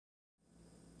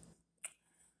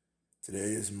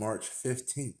Today is March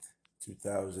 15th,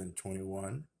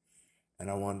 2021,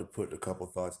 and I wanted to put a couple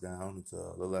thoughts down. It's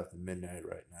a little after midnight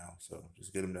right now, so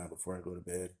just get them down before I go to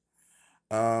bed.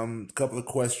 A couple of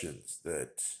questions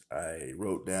that I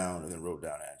wrote down and then wrote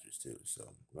down answers to, so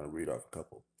I'm going to read off a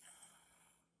couple.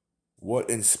 What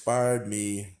inspired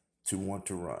me to want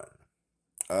to run?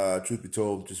 Truth be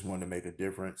told, just wanted to make a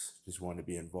difference, just wanted to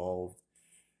be involved.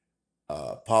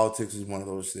 Politics is one of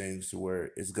those things to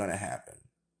where it's going to happen.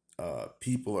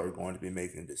 People are going to be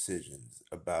making decisions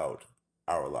about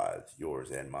our lives, yours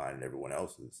and mine, and everyone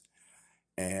else's.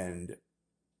 And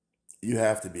you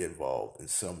have to be involved in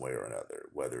some way or another,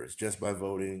 whether it's just by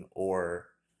voting or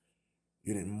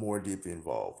getting more deeply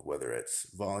involved, whether it's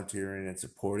volunteering and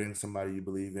supporting somebody you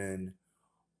believe in,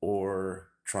 or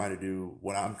trying to do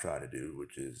what I'm trying to do,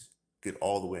 which is get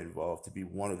all the way involved to be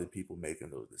one of the people making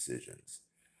those decisions.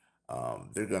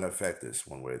 They're going to affect us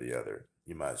one way or the other.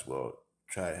 You might as well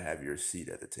try to have your seat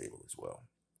at the table as well.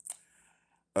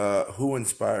 Who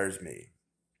inspires me?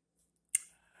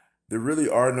 There really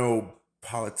are no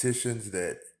politicians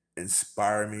that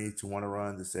inspire me to want to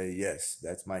run to say, yes,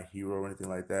 that's my hero or anything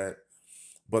like that.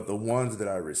 But the ones that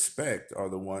I respect are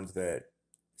the ones that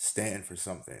stand for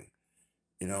something,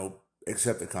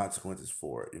 accept the consequences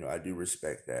for it. I do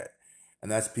respect that. And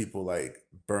that's people like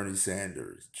Bernie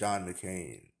Sanders, John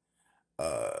McCain,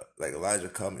 like Elijah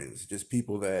Cummings, just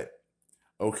people that,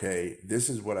 okay, this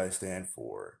is what I stand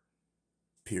for,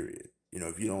 period.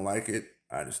 If you don't like it,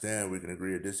 I understand. We can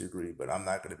agree or disagree, but I'm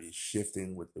not going to be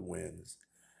shifting with the winds.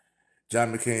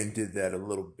 John McCain did that a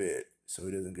little bit, so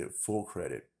he doesn't get full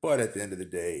credit. But at the end of the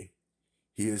day,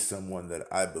 he is someone that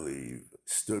I believe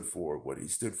stood for what he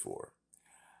stood for.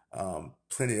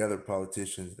 Plenty of other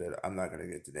politicians that I'm not going to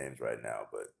get to names right now,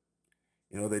 but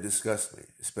they disgust me,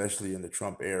 especially in the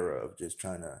Trump era of just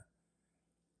trying to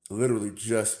literally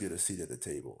just get a seat at the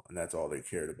table, and that's all they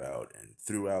cared about, and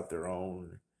threw out their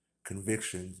own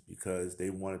convictions because they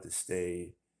wanted to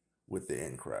stay with the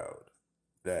in crowd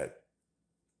that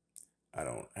I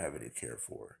don't have any care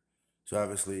for. So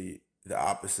obviously, the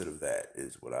opposite of that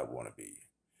is what I want to be.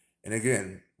 And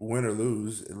again, win or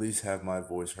lose, at least have my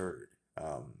voice heard.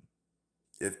 Um,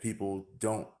 if people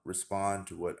don't respond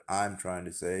to what I'm trying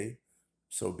to say,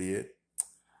 so be it.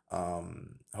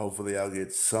 Hopefully, I'll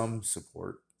get some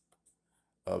support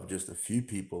of just a few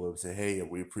people of say, hey,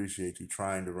 we appreciate you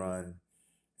trying to run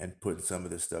and putting some of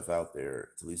this stuff out there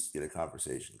to at least get a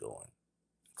conversation going.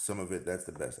 Some of it, that's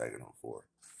the best I can hope for.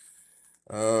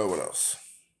 What else?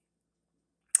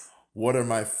 What are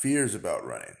my fears about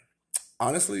running?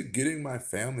 Honestly, getting my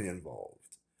family involved.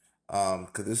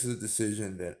 Because this is a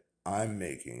decision that I'm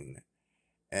making,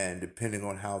 and depending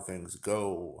on how things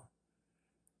go,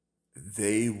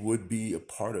 they would be a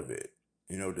part of it,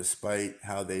 despite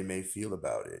how they may feel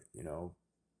about it.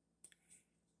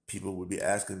 People would be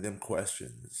asking them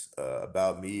questions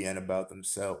about me and about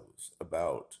themselves,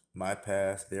 about my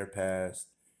past, their past.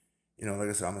 Like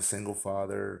I said, I'm a single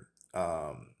father.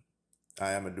 I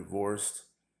am a divorced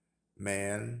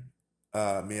man.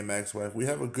 Me and my ex-wife, we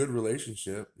have a good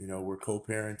relationship. We're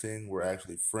co-parenting. We're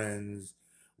actually friends.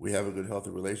 We have a good, healthy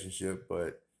relationship,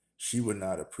 but she would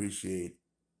not appreciate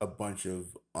a bunch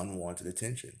of unwanted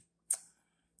attention.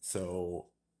 So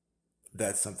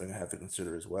that's something I have to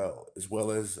consider as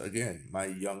well as, again, my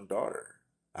young daughter.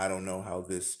 I don't know how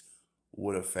this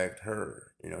would affect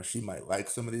her. She might like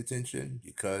some of the attention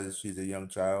because she's a young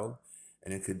child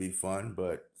and it could be fun,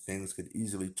 but things could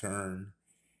easily turn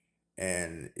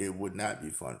and it would not be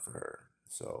fun for her.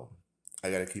 So I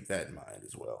got to keep that in mind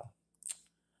as well.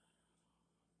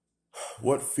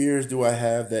 What fears do I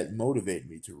have that motivate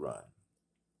me to run?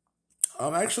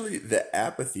 Actually, the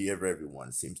apathy of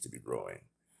everyone seems to be growing.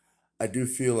 I do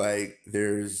feel like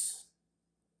there's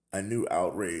a new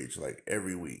outrage like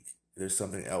every week. There's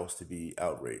something else to be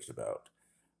outraged about.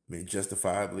 I mean,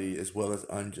 justifiably as well as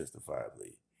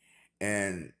unjustifiably.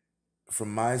 And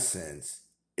from my sense,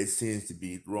 it seems to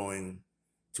be growing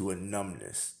to a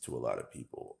numbness to a lot of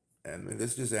people. And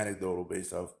this is just anecdotal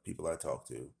based off people I talk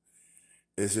to.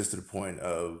 It's just to the point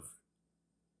of,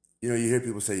 you hear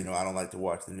people say, I don't like to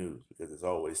watch the news because there's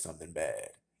always something bad.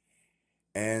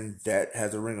 And that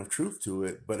has a ring of truth to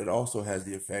it, but it also has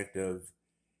the effect of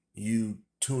you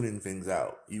tuning things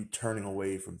out, you turning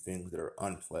away from things that are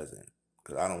unpleasant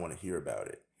because I don't want to hear about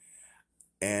it.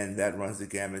 And that runs the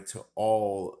gamut to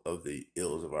all of the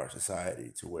ills of our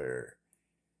society, to where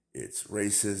it's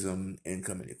racism,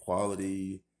 income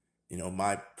inequality,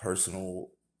 my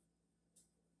personal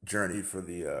journey for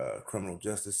the criminal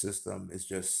justice system is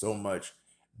just so much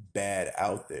bad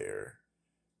out there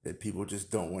that people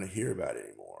just don't want to hear about it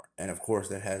anymore. And of course,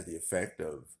 that has the effect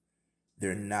of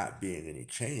there not being any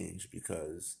change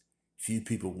because few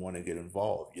people want to get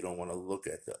involved. You don't want to look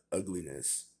at the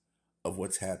ugliness of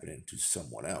what's happening to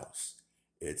someone else.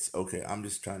 It's okay, I'm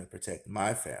just trying to protect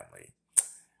my family.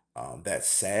 That's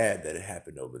sad that it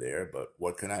happened over there, but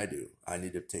what can I do? I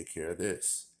need to take care of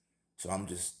this. So I'm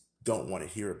just don't want to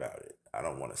hear about it. I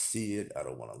don't want to see it. I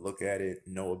don't want to look at it,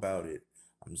 know about it.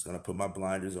 I'm just going to put my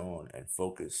blinders on and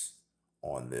focus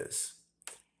on this.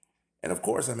 And of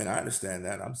course, I mean, I understand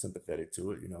that. I'm sympathetic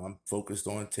to it. I'm focused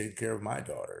on taking care of my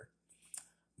daughter.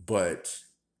 But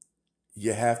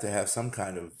you have to have some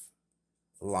kind of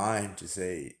line to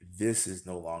say this is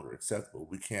no longer acceptable.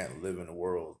 We can't live in a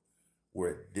world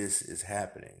where this is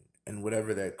happening. And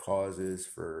whatever that cause is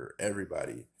for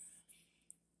everybody,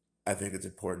 I think it's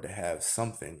important to have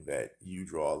something that you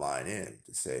draw a line in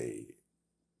to say,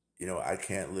 I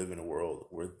can't live in a world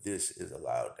where this is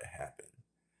allowed to happen.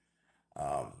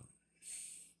 Um,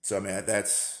 so, I mean,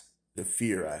 that's the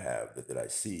fear I have that I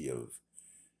see of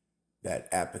that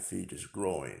apathy just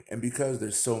growing. And because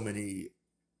there's so many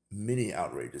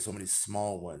outrages, so many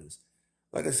small ones,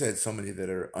 like I said, so many that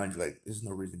are like, there's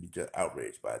no reason to be just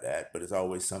outraged by that, but it's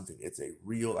always something. It's a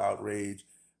real outrage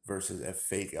versus a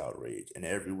fake outrage. And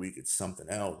every week it's something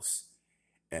else.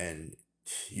 And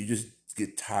you just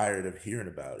get tired of hearing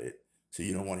about it. So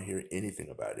you don't want to hear anything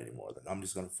about it anymore. Like, I'm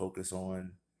just going to focus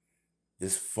on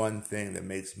this fun thing that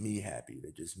makes me happy,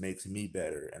 that just makes me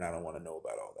better. And I don't want to know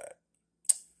about all that.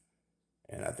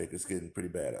 And I think it's getting pretty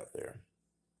bad out there.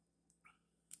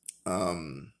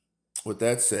 With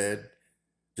that said,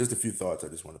 just a few thoughts I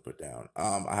just want to put down.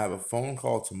 I have a phone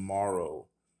call tomorrow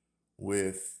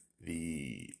with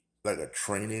the like a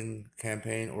training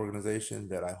campaign organization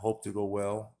that I hope to go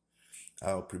well.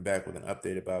 I'll be back with an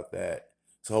update about that.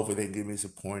 So hopefully they can give me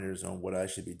some pointers on what I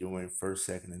should be doing first,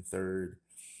 second, and third,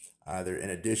 either in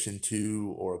addition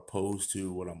to or opposed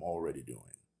to what I'm already doing.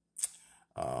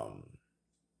 Um,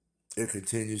 it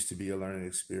continues to be a learning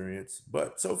experience,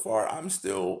 but so far I'm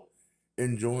still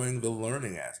enjoying the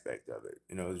learning aspect of it.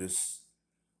 Just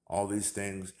all these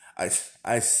things.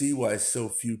 I see why so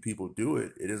few people do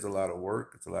it. It is a lot of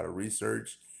work. It's a lot of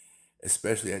research,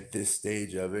 especially at this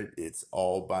stage of it. It's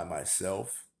all by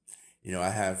myself. I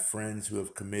have friends who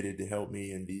have committed to help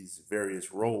me in these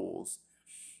various roles,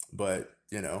 but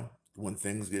when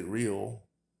things get real,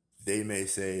 they may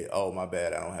say, "Oh, my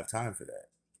bad, I don't have time for that."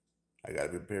 I got to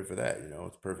be prepared for that.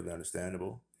 It's perfectly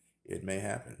understandable. It may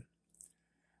happen.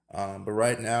 But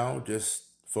right now, just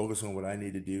focus on what I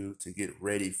need to do to get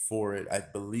ready for it. I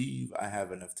believe I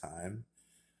have enough time.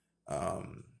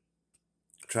 Um,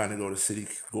 Trying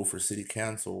to go for city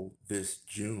council this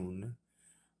June.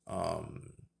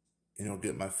 Um,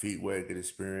 get my feet wet, get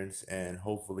experience, and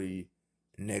hopefully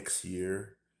next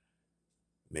year,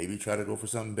 maybe try to go for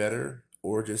something better,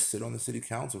 or just sit on the city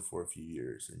council for a few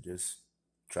years and just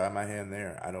try my hand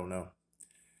there. I don't know.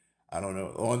 I don't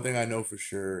know. The only thing I know for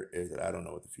sure is that I don't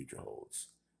know what the future holds.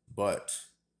 But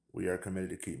we are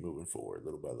committed to keep moving forward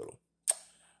little by little.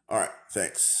 All right.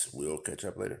 Thanks. We'll catch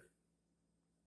up later.